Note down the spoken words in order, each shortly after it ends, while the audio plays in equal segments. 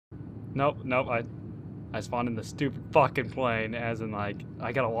Nope, nope. I spawned in the stupid fucking plane, as in like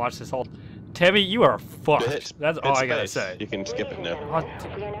I gotta watch this whole. Timmy, you are fucked. That's all I gotta say. You can skip it now.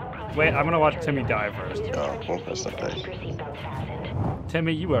 Wait, I'm gonna watch Timmy die first. Oh, well, that's not nice.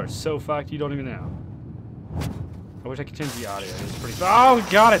 Timmy, you are so fucked. You don't even know. I wish I could change the audio. It's pretty. Oh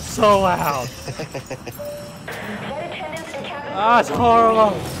god, it's so loud. Ah, it's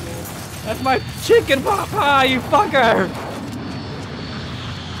horrible. That's my chicken pot pie, you fucker.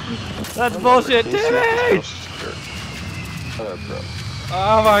 That's bullshit, Timmy.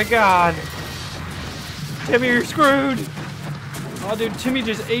 Oh my god. Timmy, you're screwed. Oh, dude, Timmy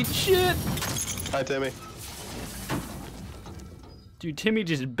just ate shit. Hi, Timmy. Dude, Timmy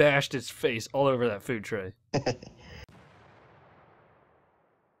just bashed his face all over that food tray.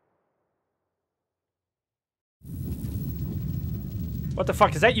 What the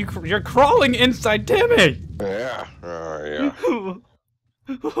fuck is that? You're crawling inside Timmy. Yeah. Yeah.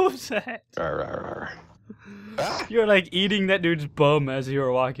 What was that? Ah! You're like eating that dude's bum as you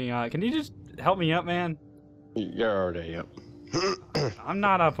were walking out. Can you just help me up, man? You're already up. I'm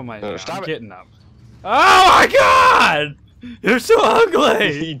not up on my. Stop I'm it. getting up. Oh my god! You're so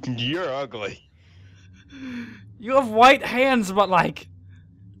ugly. You're ugly. You have white hands, but like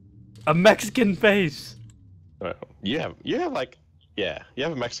a Mexican face. Well, you have like, yeah, you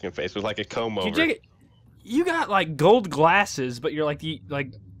have a Mexican face with like a comb over. You got like gold glasses, but you're like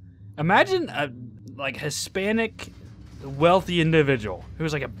imagine a like Hispanic wealthy individual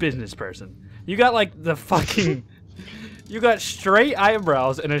who's like a business person. You got like the fucking you got straight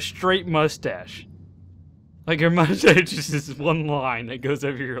eyebrows and a straight mustache. Like your mustache is just one line that goes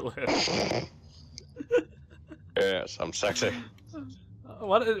over your lip. Yes, I'm sexy.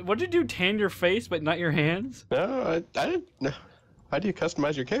 What did you do? Tan your face but not your hands? No, I didn't. No. How do you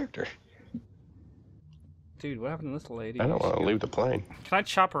customize your character? Dude, what happened to this lady? I don't want to leave the plane. Can I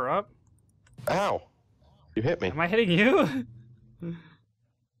chop her up? Ow! You hit me. Am I hitting you?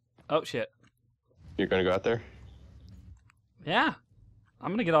 Oh shit. You're gonna go out there? Yeah.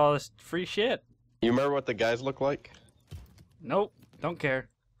 I'm gonna get all this free shit. You remember what the guys look like? Nope. Don't care.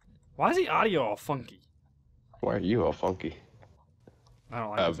 Why is the audio all funky? Why are you all funky? I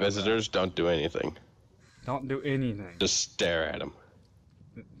don't like Visitors, don't do anything. Don't do anything. Just stare at them.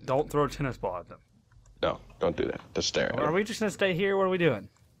 Don't throw a tennis ball at them. No, don't do that. Just stare at Are them. we just gonna stay here? What are we doing?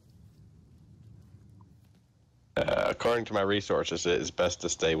 According to my resources, it is best to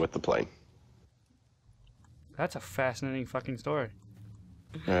stay with the plane. That's a fascinating fucking story.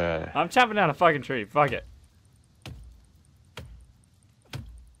 Uh, I'm chopping down a fucking tree. Fuck it.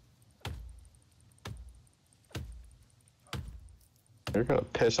 They're gonna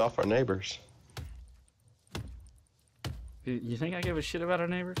piss off our neighbors. You think I give a shit about our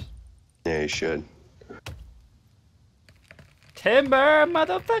neighbors? Yeah, you should. Timber,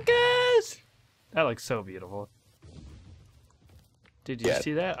 motherfuckers! That looks so beautiful. Did you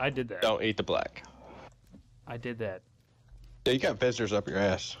see that? I did that. Don't eat the black. I did that. Yeah, you got visitors up your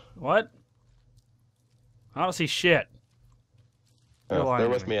ass. What? I don't see shit. You're lying They're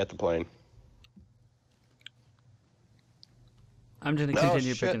to with me at the plane. I'm just gonna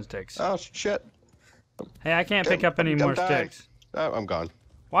continue picking sticks. Oh shit! Hey, I can't pick up any more sticks. Oh, I'm gone.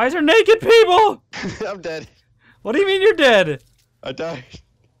 Why is there naked people? I'm dead. What do you mean you're dead? I died.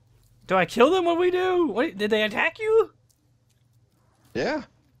 Do I kill them when we do? What, did they attack you? Yeah.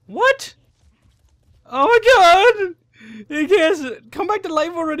 What? Oh my god! You can't come back to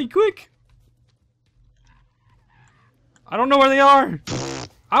life already, quick! I don't know where they are.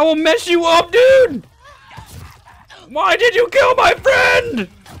 I will mess you up, dude! Why did you kill my friend?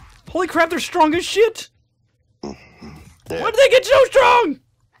 Holy crap, they're strong as shit! Yeah. Why did they get so strong?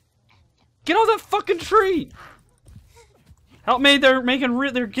 Get off that fucking tree! Help me, they're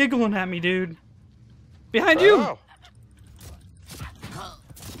they're giggling at me, dude. Behind you! Oh.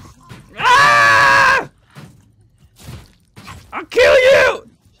 Ah! I'll kill you!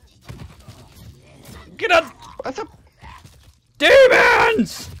 Get up! What's up?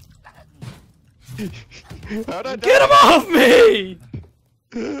 Demons! How'd I die? Get him off me!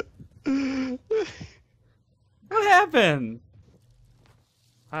 What happened?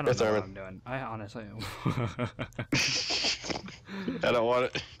 I don't know what I'm doing. I honestly I don't want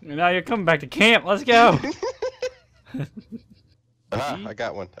it. Now you're coming back to camp. Let's go. I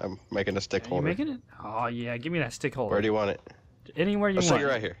got one. I'm making a stick Are you holder. making it? Oh yeah, give me that stick holder. Where do you want it? Anywhere you I'll want. stick it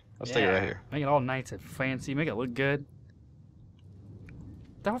right here. I'll stick it right here. Make it all nice and fancy. Make it look good.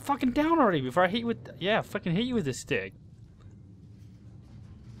 That was fucking down already before I hit you with. Yeah, fucking hit you with this stick.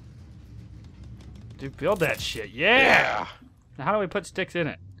 Dude, build that shit. Yeah. Now how do we put sticks in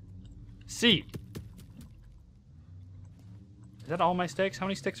it? Seat. Is that all my sticks? How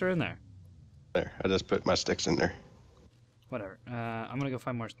many sticks are in there? There, I just put my sticks in there. Whatever. I'm gonna go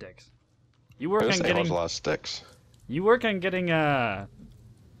find more sticks. You work This on thing has getting. a lot of sticks. You work on getting that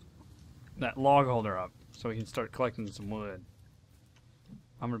log holder up, so we can start collecting some wood.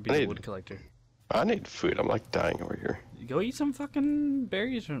 I'm gonna be the wood collector. I need food. I'm like dying over here. Go eat some fucking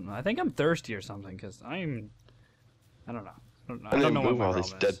berries. I think I'm thirsty or something, cause I don't know. I don't know what move my all problem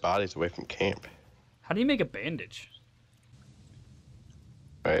these is. dead bodies away from camp. How do you make a bandage?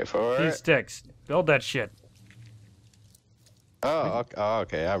 Wait for These it. sticks. Build that shit. Oh, okay. Oh,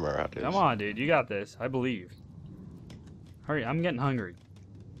 okay. I remember how to do Come this. on, dude. You got this. I believe. Hurry, I'm getting hungry.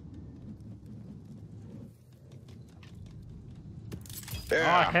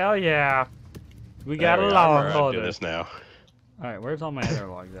 Yeah. Oh, hell yeah. We got There a we go. I log remember how to do holder. this now. Alright, where's all my other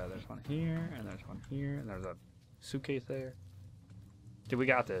logs at? There's one here, and there's one here, and there's a suitcase there. Dude, we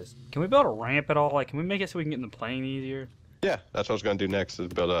got this. Can we build a ramp at all? Like, can we make it so we can get in the plane easier? Yeah, that's what I was gonna do next. Is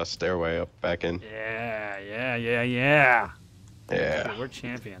build a stairway up back in. Yeah. Yeah. Dude, we're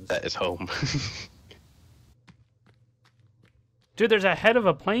champions. That is home. Dude, there's a head of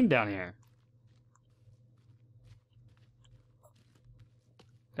a plane down here.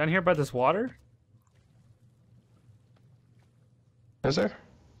 Down here by this water? Is there?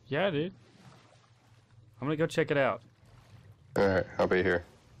 Yeah, dude. I'm gonna go check it out. All right, I'll be here.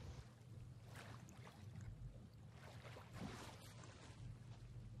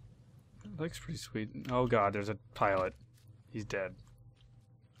 Looks pretty sweet. Oh god, there's a pilot. He's dead.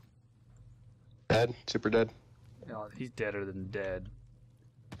 Dead? Super dead? Oh, he's deader than dead.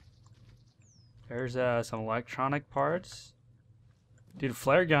 There's some electronic parts. Dude,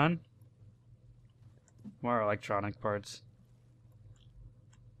 flare gun. More electronic parts.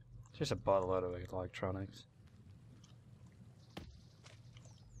 Just a buttload of electronics.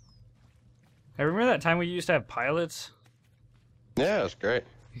 Hey, remember that time we used to have pilots? Yeah, that's great.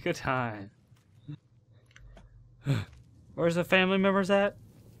 Good time. Where's the family members at?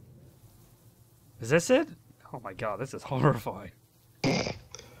 Is this it? Oh my god, this is horrifying.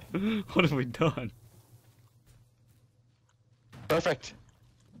 What have we done? Perfect.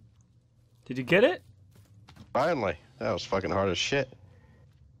 Did you get it? Finally. That was fucking hard as shit.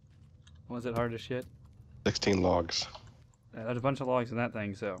 Was it hard as shit? 16 logs. There's a bunch of logs in that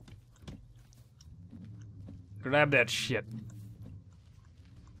thing, so. Grab that shit.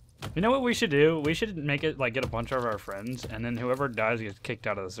 You know what we should do? We should make it like get a bunch of our friends, and then whoever dies gets kicked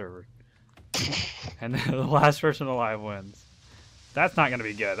out of the server. And then the last person alive wins. That's not gonna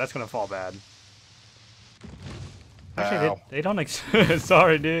be good. That's gonna fall bad. Actually, Ow. they don't.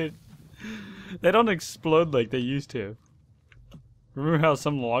 Sorry, dude. They don't explode like they used to. Remember how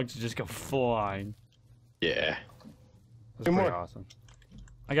some logs just go flying? Yeah. That's Two pretty more. awesome.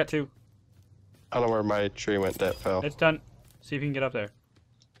 I got 2. I don't know where my tree went that fell. It's done. See if you can get up there.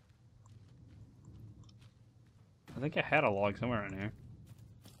 I think I had a log somewhere in here.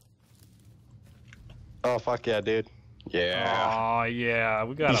 Oh, fuck yeah, dude. Yeah. Oh yeah,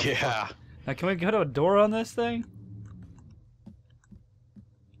 we got a. Yeah. Now can we go to a door on this thing?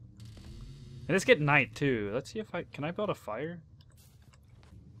 And it's getting night too. Let's see if can I build a fire?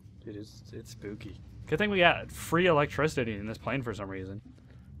 Dude, it's spooky. Good thing we got free electricity in this plane for some reason.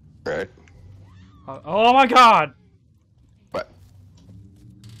 Right. Oh my god! What?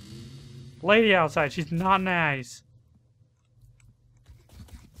 Lady outside, she's not nice.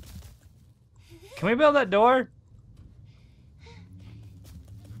 Can we build that door?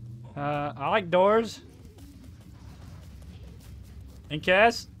 I like doors. And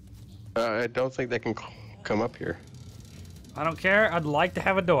Cass? I don't think they can come up here. I don't care. I'd like to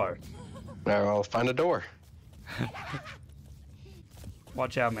have a door. Now I'll find a door.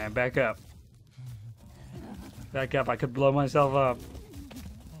 Watch out, man. Back up. Back up. I could blow myself up.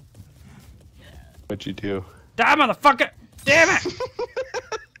 What'd you do? Die, motherfucker! Damn it!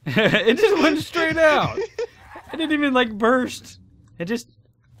 It just went straight out. It didn't even like burst. It just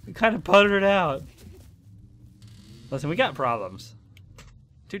kind of puttered out. Listen, we got problems.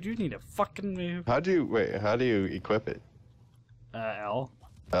 Dude, you need to fucking move. How do you equip it? L.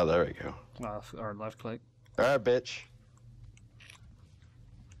 Oh, there we go. Or left click. Alright, bitch.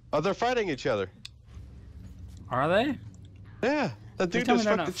 Oh, they're fighting each other. Are they? Yeah, that dude tell me just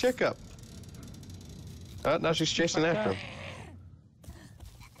they're fucked the not chick up. Oh, now she's chasing Fuck after that. him.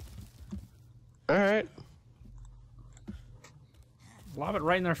 Alright. Lob it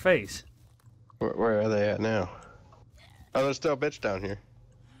right in their face. Where are they at now? Oh, there's still a bitch down here.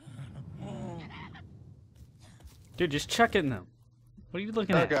 Dude, just chuck it in them. What are you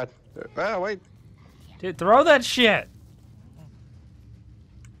looking Oh, at? God. Oh, wait. Dude, throw that shit.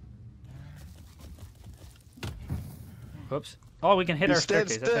 Whoops. Oh, we can hit You our stand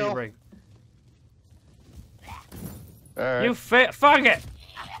staircase. That's how you still. break. Alright. You fuck it!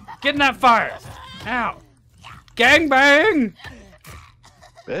 Get in that fire! Ow! Gangbang!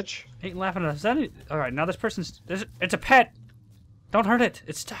 Bitch. Ain't laughing at us. Alright, now this person's... It's a pet! Don't hurt it!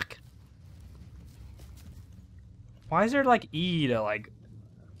 It's stuck! Why is there, like, E to, like,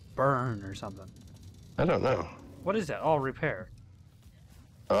 burn or something? I don't know. What is that? Oh, repair.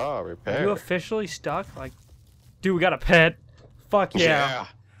 Oh, Are repair. you officially stuck? Like, dude, we got a pet. Fuck yeah.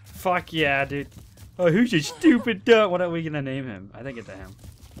 Fuck yeah, dude. Oh, who's a stupid duck? What are we gonna name him? I think it's a him.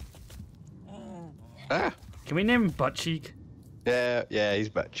 Ah. Can we name him Butt Cheek? Yeah, he's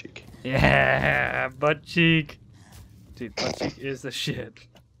butt cheek. Yeah, Butt Cheek. Dude, Butt Cheek is the shit.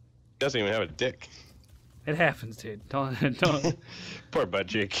 Doesn't even have a dick. It happens, dude. Don't. Poor butt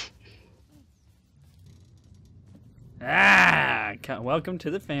cheek. Welcome to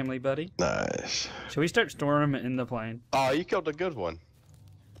the family, buddy. Nice. Should we start storing them in the plane? Oh, you killed a good one.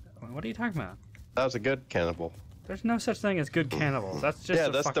 What are you talking about? That was a good cannibal. There's no such thing as good cannibals. That's just Yeah,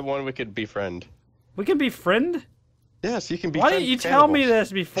 that's the one we could befriend. We can befriend? Yes, you can be. Why didn't you tell me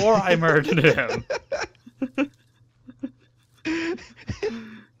this before I murdered him?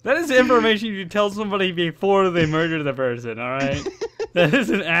 That is information you tell somebody before they murder the person, alright? That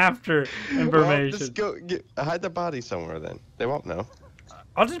isn't after information. Well, just go hide the body somewhere then. They won't know.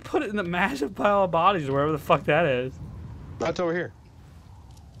 I'll just put it in the massive pile of bodies, wherever the fuck that is. It's over here.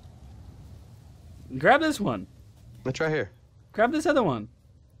 Grab this one. It's right here. Grab this other one.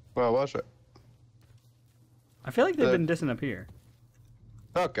 Well, what's it? I feel like they've been disappear.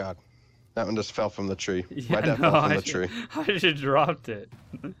 Oh God, that one just fell from the tree. Yeah, My dad no, fell from the tree. I should have dropped it.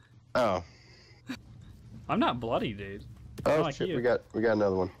 Oh. I'm not bloody, dude. I'm Oh like shit, you. we got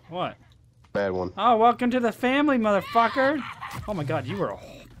another one. What? Bad one. Oh, welcome to the family, motherfucker. Oh my god, you were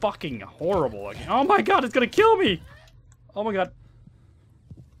fucking horrible again. Oh my god, it's gonna kill me. Oh my god.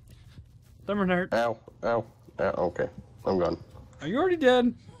 Them hurt. Ow, ow, ow. Okay, I'm gone. Are you already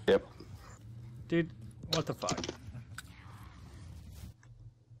dead? Yep. Dude, what the fuck?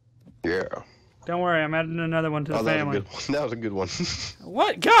 Yeah. Don't worry, I'm adding another one to the Oh, that family. was a good one. That was a good one.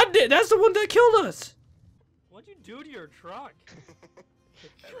 What? God, that's the one that killed us! What'd you do to your truck?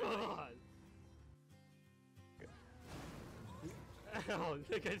 God. Ow,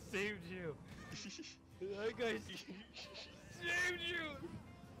 that guy saved you. That guy saved you!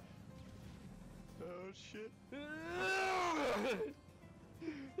 Oh shit. I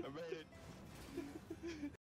made it.